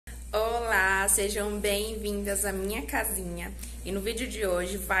Olá, sejam bem-vindas à minha casinha. E no vídeo de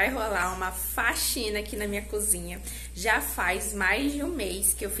hoje vai rolar uma faxina aqui na minha cozinha. Já faz mais de um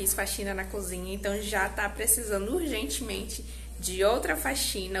mês que eu fiz faxina na cozinha, então já tá precisando urgentemente de outra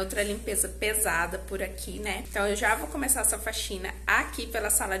faxina, outra limpeza pesada por aqui, né? Então eu já vou começar essa faxina aqui pela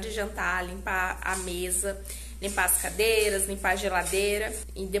sala de jantar, limpar a mesa, limpar as cadeiras, limpar a geladeira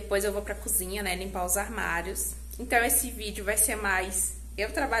e depois eu vou pra cozinha, né, limpar os armários. Então esse vídeo vai ser mais eu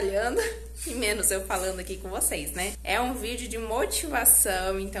trabalhando e menos eu falando aqui com vocês, né? É um vídeo de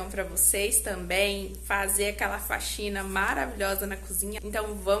motivação, então para vocês também fazer aquela faxina maravilhosa na cozinha.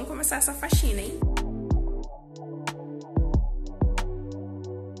 Então vamos começar essa faxina, hein?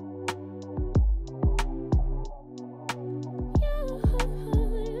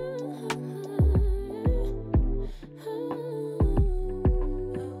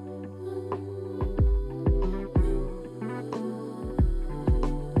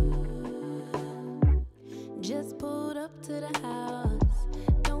 Just pulled up to the house,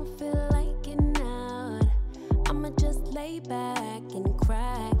 don't feel like getting out. I'ma just lay back and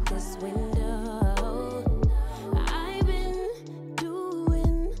crack this window. I've been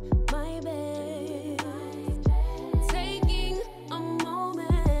doing my best, taking a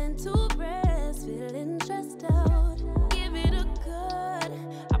moment to rest, feeling stressed out. Give it a good,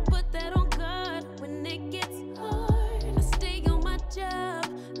 I put that on good when it gets hard. I stay on my job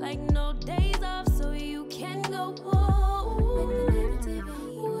like no days off, so you can go home with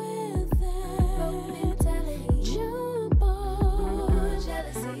that mentality. Jump on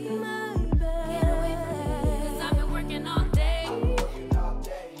jealousy, my bad. Get away from me, 'cause I've been working all day.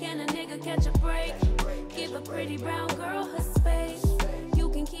 Can a nigga catch a break? Give a pretty brown girl her space. You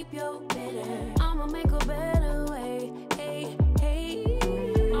can keep your bitter, I'ma make a better way. Hey, hey,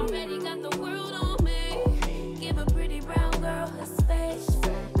 already got the world on me. Give a pretty brown girl her space.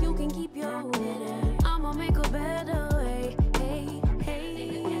 You can keep your bitter, I'ma make a better way. Hey,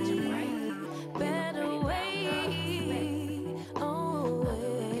 hey, better way. Oh,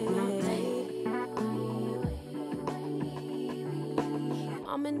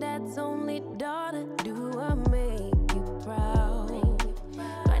 Mom and Dad's only daughter, do I make you proud?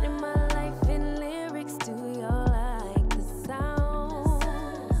 Writing my life in lyrics, do you like the sound?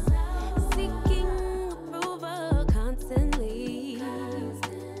 Seeking approval constantly.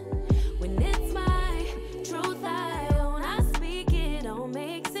 When it's my truth I own, I speak it, don't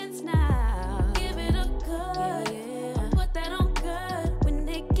make sense now. Give it a good, put that on good when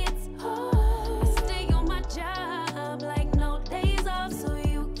it gets hard. I stay on my job like no days off, so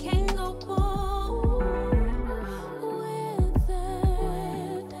you can go home with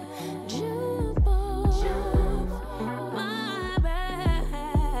that. Jump on my back,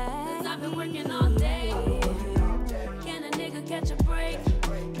 'cause I've been working all day. Can a nigga catch a break?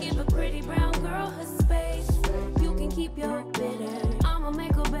 Give a pretty brown girl her space. You can keep your bitter, I'ma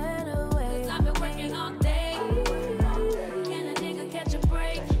make a better way. 'Cause I've been working all day. Can a nigga catch a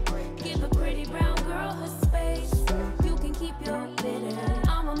break? Give a pretty brown girl her space. You can keep your bitter,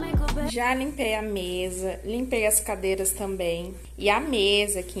 I'ma make a better. Já limpei a mesa, limpei as cadeiras também. E a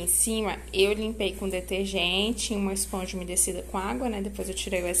mesa aqui em cima, eu limpei com detergente, uma esponja umedecida com água, né? Depois eu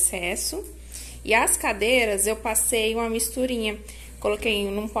tirei o excesso. E as cadeiras, eu passei uma misturinha. Coloquei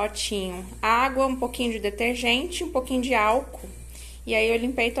num potinho água, um pouquinho de detergente, um pouquinho de álcool. E aí eu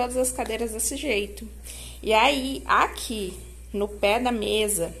limpei todas as cadeiras desse jeito. E aí, aqui, no pé da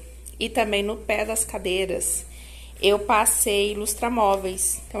mesa e também no pé das cadeiras, eu passei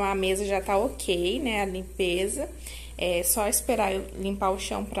lustramóveis. Então, a mesa já tá ok, né? A limpeza. É só esperar eu limpar o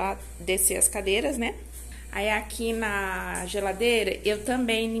chão pra descer as cadeiras, né? Aí, aqui na geladeira, eu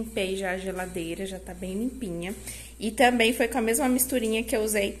também limpei já a geladeira, já tá bem limpinha. E também foi com a mesma misturinha que eu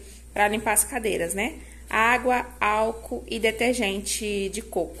usei pra limpar as cadeiras, né? Água, álcool e detergente de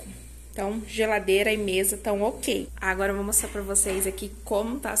coco. Então, geladeira e mesa estão ok. Agora eu vou mostrar pra vocês aqui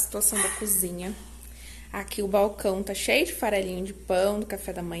como tá a situação da cozinha. Aqui o balcão tá cheio de farelinho de pão do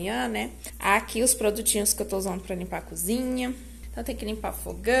café da manhã, né? Aqui os produtinhos que eu tô usando pra limpar a cozinha. Então, tem que limpar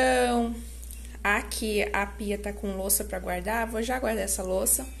fogão. Aqui a pia tá com louça pra guardar, vou já guardar essa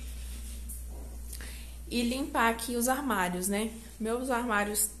louça. E limpar aqui os armários, né? Meus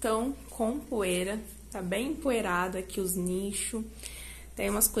armários estão com poeira, tá bem empoeirado aqui os nichos. Tem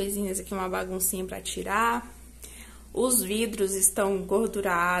umas coisinhas aqui, uma baguncinha pra tirar. Os vidros estão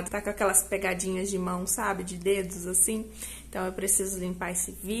gordurados, tá com aquelas pegadinhas de mão, sabe? De dedos, assim. Então, eu preciso limpar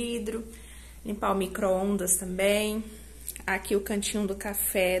esse vidro, limpar o micro-ondas também. Aqui o cantinho do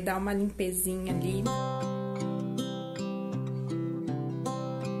café, dar uma limpezinha ali.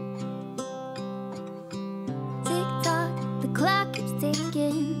 Tick-tock, the clock keeps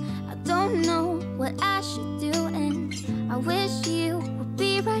ticking. I don't know what I should do, and I wish you would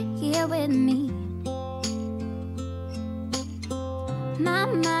be right here with me. My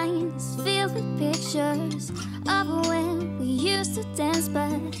mind is filled with pictures of when we used to dance,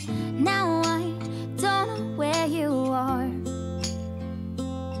 but now I don't know where you are.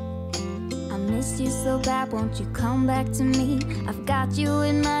 I miss you so bad, won't you come back to me? I've got you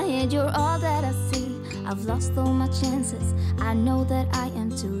in my head, you're all that I see. I've lost all my chances, I know that I am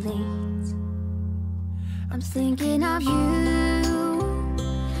too late. I'm thinking of you,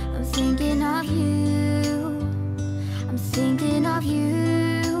 I'm thinking of you, I'm thinking of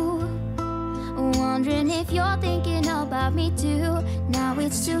you, wondering if you're thinking about me too. Now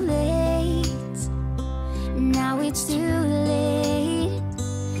it's too late, now it's too late.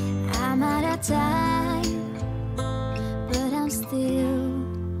 I'm out of time, but I'm still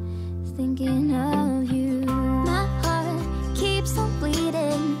thinking of you. My heart keeps on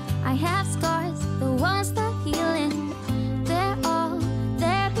bleeding, I have scars that won't stop healing. They're all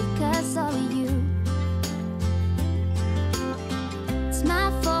there because of you. It's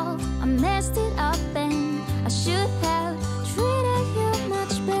my fault, I messed it up, and I should have treated you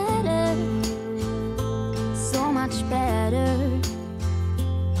much better, so much better.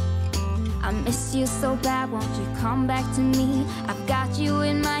 I miss you so bad, won't you come back to me? I've got you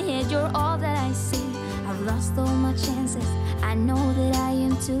in my head, you're all that I see. I've lost all my chances, I know that I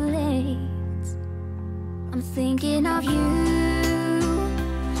am too late. I'm thinking of you,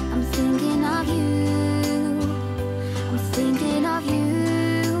 I'm thinking of you, I'm thinking of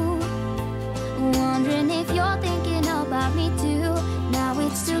you, wondering if you're thinking about me too. Now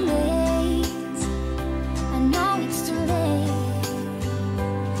it's too late, I know it's too late.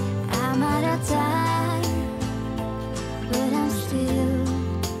 I'm out of time, but I'm still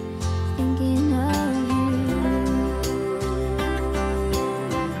thinking of you.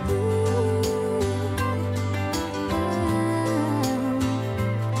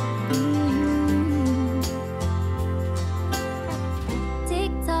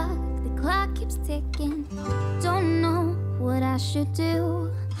 Tick tock, the clock keeps ticking. Don't know what I should do.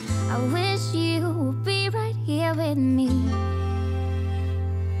 I wish you would be right here with me.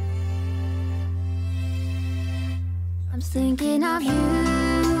 I'm thinking of you,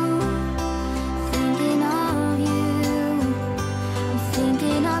 thinking of you, I'm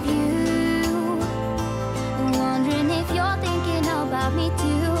thinking of you, wondering if you're thinking about me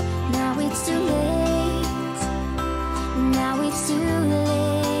too. Now it's too late, now it's too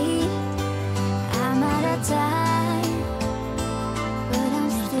late. I'm out of time, but I'm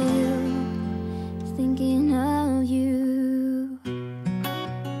still thinking of you.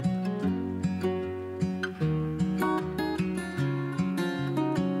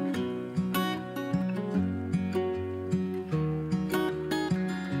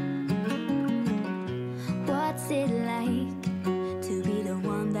 What's it like to be the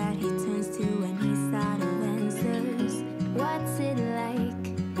one that he turns to when he's out of answers? What's it like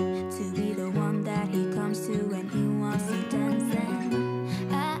to be the one that he comes to when he wants to dance?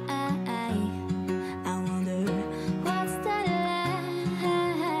 And I wonder what's that like?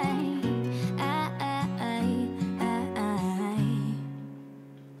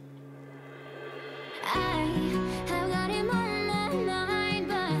 I have got him on my mind,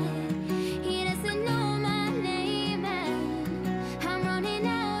 but he doesn't know my name, and I'm running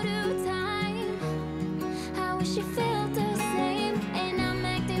out of time. I wish you felt the same, and I'm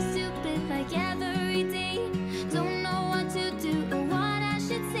acting stupid like every day. Don't know what to do or what I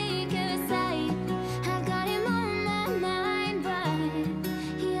should say, 'cause I've got him on my mind, but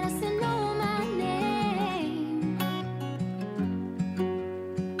he doesn't know my name.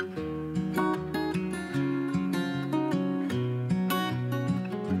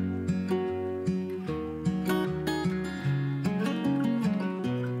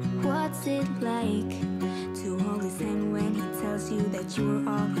 What's it like to hold his hand when he tells you that you're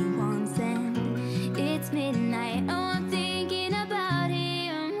all he wants? And it's midnight, oh, I'm thinking about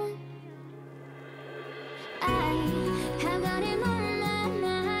him. I have got him on my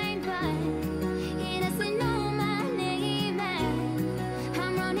mind, but he doesn't know my name, and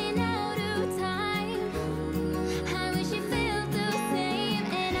I'm running out of time. I wish you felt the same,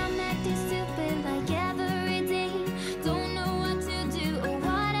 and I'm acting stupid like every day. Don't know what to do or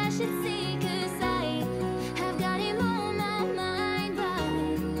what I should say, 'cause I have got him on my mind, but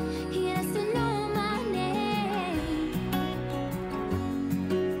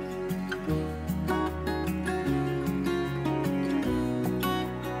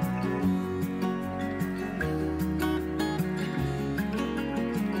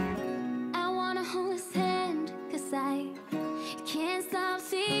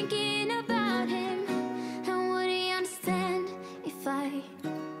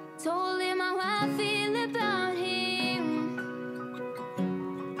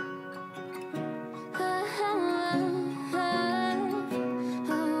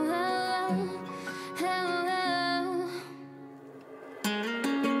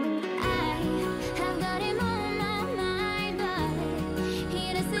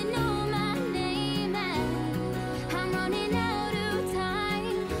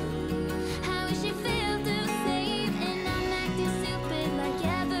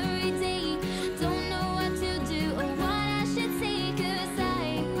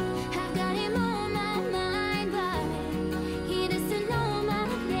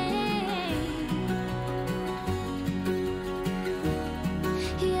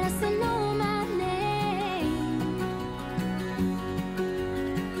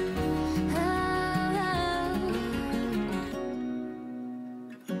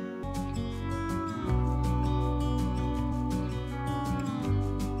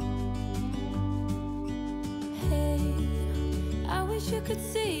wish you could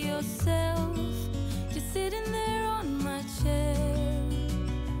see yourself just sitting there on my chair.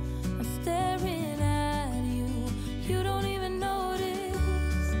 I'm staring at you, you don't even notice.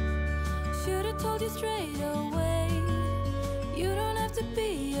 Should've told you straight away, you don't have to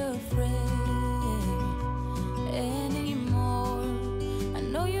be afraid anymore. I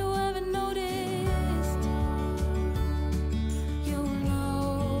know you haven't noticed. You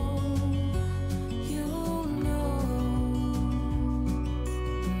know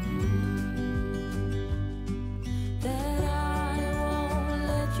that I won't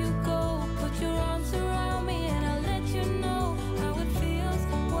let you go. Put your arms around me and I'll let you know how it feels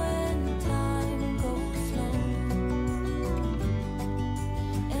when time goes slow.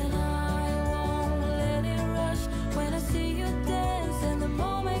 And I won't let it rush when I see you dance, and the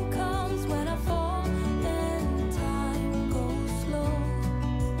moment comes when I fall and time goes slow.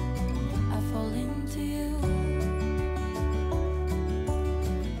 I fall into you.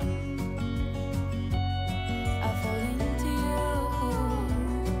 I fall into you.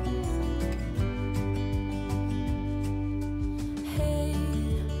 Hey,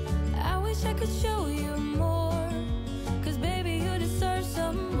 I wish I could show you more, 'cause baby you deserve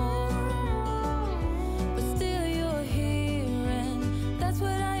some more. But still you're here and that's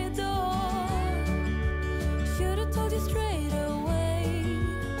what I adore. Should've told you straight away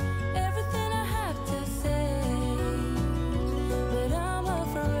everything I have to say, but I'm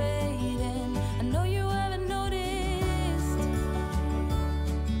afraid and I know you haven't noticed.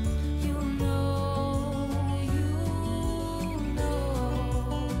 You know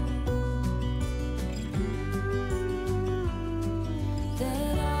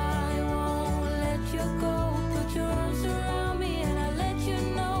that I won't let you go. Put your arms around me and I'll let you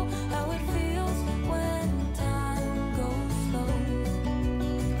know how it feels when time goes slow.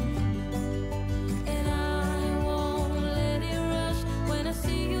 And I won't let it rush when I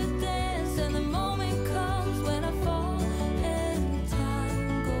see you dance, and the moment comes when I fall and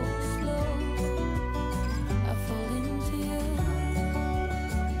time goes slow. I fall into you.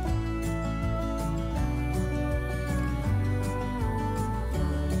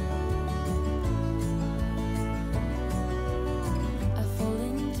 I fall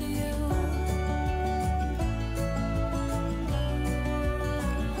into you.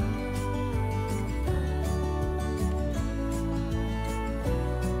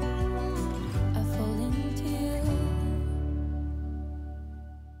 I fall into you.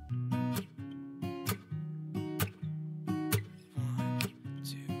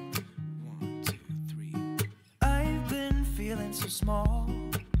 I've been feeling so small.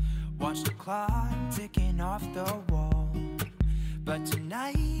 Watch the clock ticking off the wall. But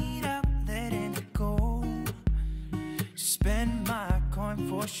tonight I'm letting it go. Spend my coin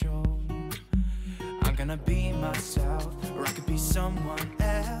for sure. I'm gonna be myself, or I could be someone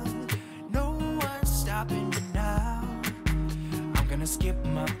else. No one's stopping me now. I'm gonna skip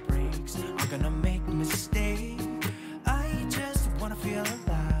my breaks, I'm gonna make mistakes. I just wanna feel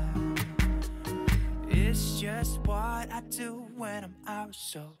alive. It's just what I do when I'm out,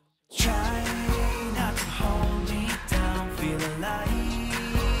 so try not to hold me down. Feel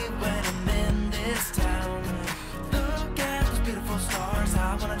alive when I'm in this town. Look at those beautiful stars.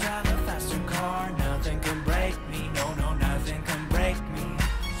 I wanna drive a faster car. Nothing can break me, no, no, nothing can break me.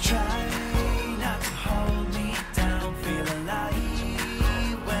 Try not to hold me down. Feel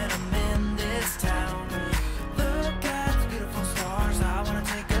alive when I'm in this town. Look at those beautiful stars. I wanna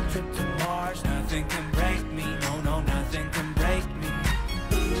take a trip to Mars. Nothing can break me, no, no, nothing can break me.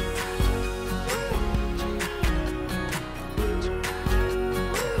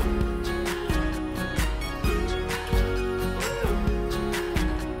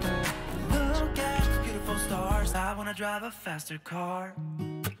 Look at those beautiful stars. I wanna drive a faster car.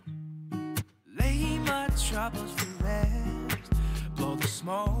 Lay my troubles to rest. Blow the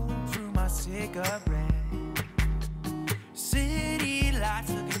smoke through my cigarette. City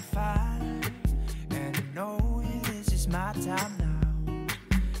lights looking fine, and I know this is my time now.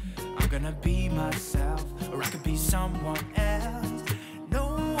 I'm gonna be myself, or I could be someone else. No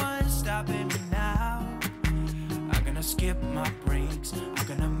one's stopping me now. I'm gonna skip my breaks, I'm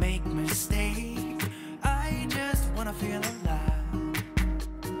gonna make mistakes. I just wanna feel alive.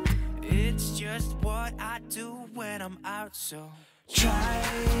 It's just what I do when I'm out, so try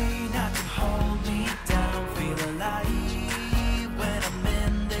not to hold me down. Feel alive when I'm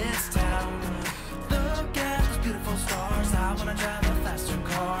in this town. Look at those beautiful stars. I wanna drive a faster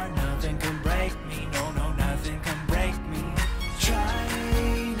car. Nothing can break me, no, no, nothing can break me. Try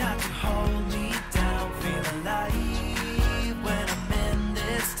not to hold me down. Feel alive when I'm in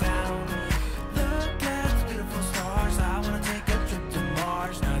this town. Look at those beautiful stars. I wanna take a trip to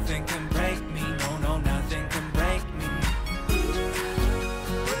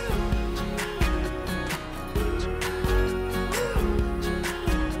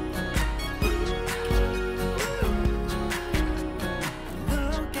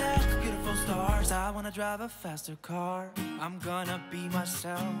drive a faster car. I'm gonna be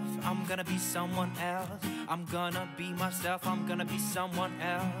myself. I'm gonna be someone else. I'm gonna be myself. I'm gonna be someone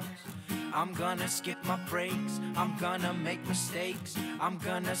else. I'm gonna skip my breaks. I'm gonna make mistakes. I'm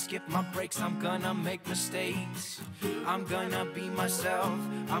gonna skip my breaks. I'm gonna make mistakes. I'm gonna be myself.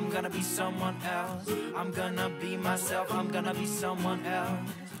 I'm gonna be someone else. I'm gonna be myself. I'm gonna be someone else.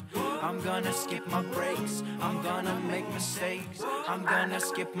 I'm gonna skip my breaks. I'm gonna make mistakes. I'm gonna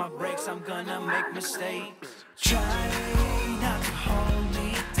skip my breaks. I'm gonna make mistakes. Try not to hold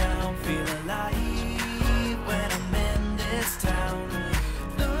me down. Feel alive when I'm in this town.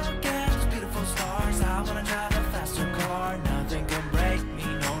 Look at those beautiful stars. I wanna drive a faster car. Nothing can break me.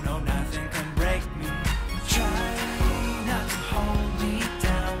 No, no, nothing can break me. Try not to hold me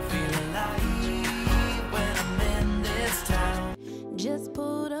down. Feel alive when I'm in this town. Just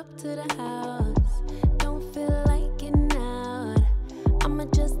pulled up to the house. Don't feel like getting out. I'ma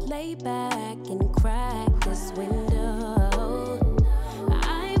just lay back and crack this window.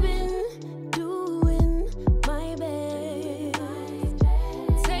 I've been doing my best,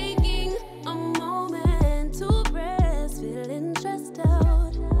 taking a moment to rest, feeling stressed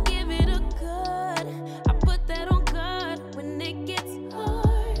out. Give it a cut. I put that on God when it gets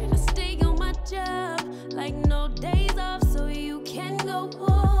hard. I stay on my job like no days off, so you can go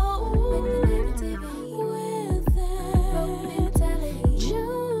home with the negativity, with that broken mentality.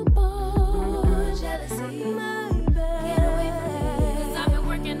 Jump on jealousy, my bad. Get away from me, 'cause I've been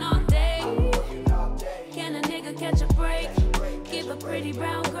working all day. Can a nigga catch a break? Give a pretty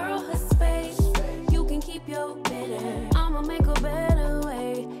brown girl her space. You can keep your bitter. I'ma make a better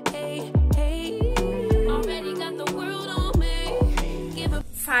way. Hey, hey. Already got the world on me. Give a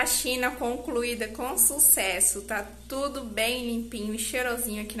Faxina concluída com sucesso, tá tudo bem limpinho e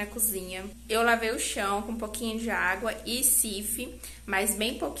cheirosinho aqui na cozinha. Eu lavei o chão com um pouquinho de água e sirva, mas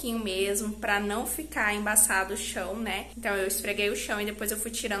bem pouquinho mesmo, pra não ficar embaçado o chão, né? Então eu esfreguei o chão e depois eu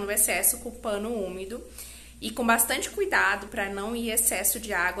fui tirando o excesso com o pano úmido. E com bastante cuidado para não ir excesso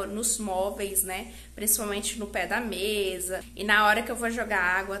de água nos móveis, né? Principalmente no pé da mesa. E na hora que eu vou jogar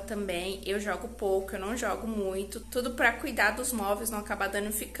água também, eu jogo pouco, eu não jogo muito. Tudo para cuidar dos móveis, não acabar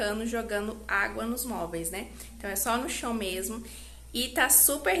danificando, jogando água nos móveis, né? Então é só no chão mesmo. E tá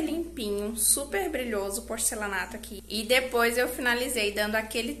super limpinho, super brilhoso o porcelanato aqui. E depois eu finalizei dando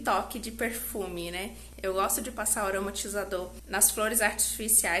aquele toque de perfume, né? Eu gosto de passar aromatizador nas flores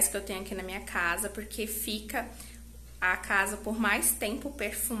artificiais que eu tenho aqui na minha casa, porque fica a casa por mais tempo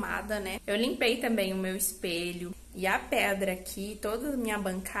perfumada, né? Eu limpei também o meu espelho e a pedra aqui, toda a minha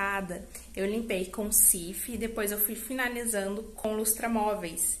bancada, eu limpei com sirva e depois eu fui finalizando com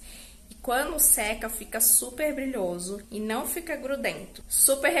lustramóveis. E quando seca, fica super brilhoso e não fica grudento.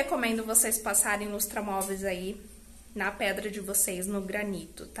 Super recomendo vocês passarem lustramóveis aí na pedra de vocês, no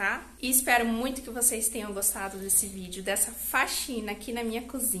granito, tá? E espero muito que vocês tenham gostado desse vídeo, dessa faxina aqui na minha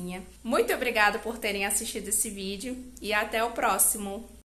cozinha. Muito obrigada por terem assistido esse vídeo e até o próximo!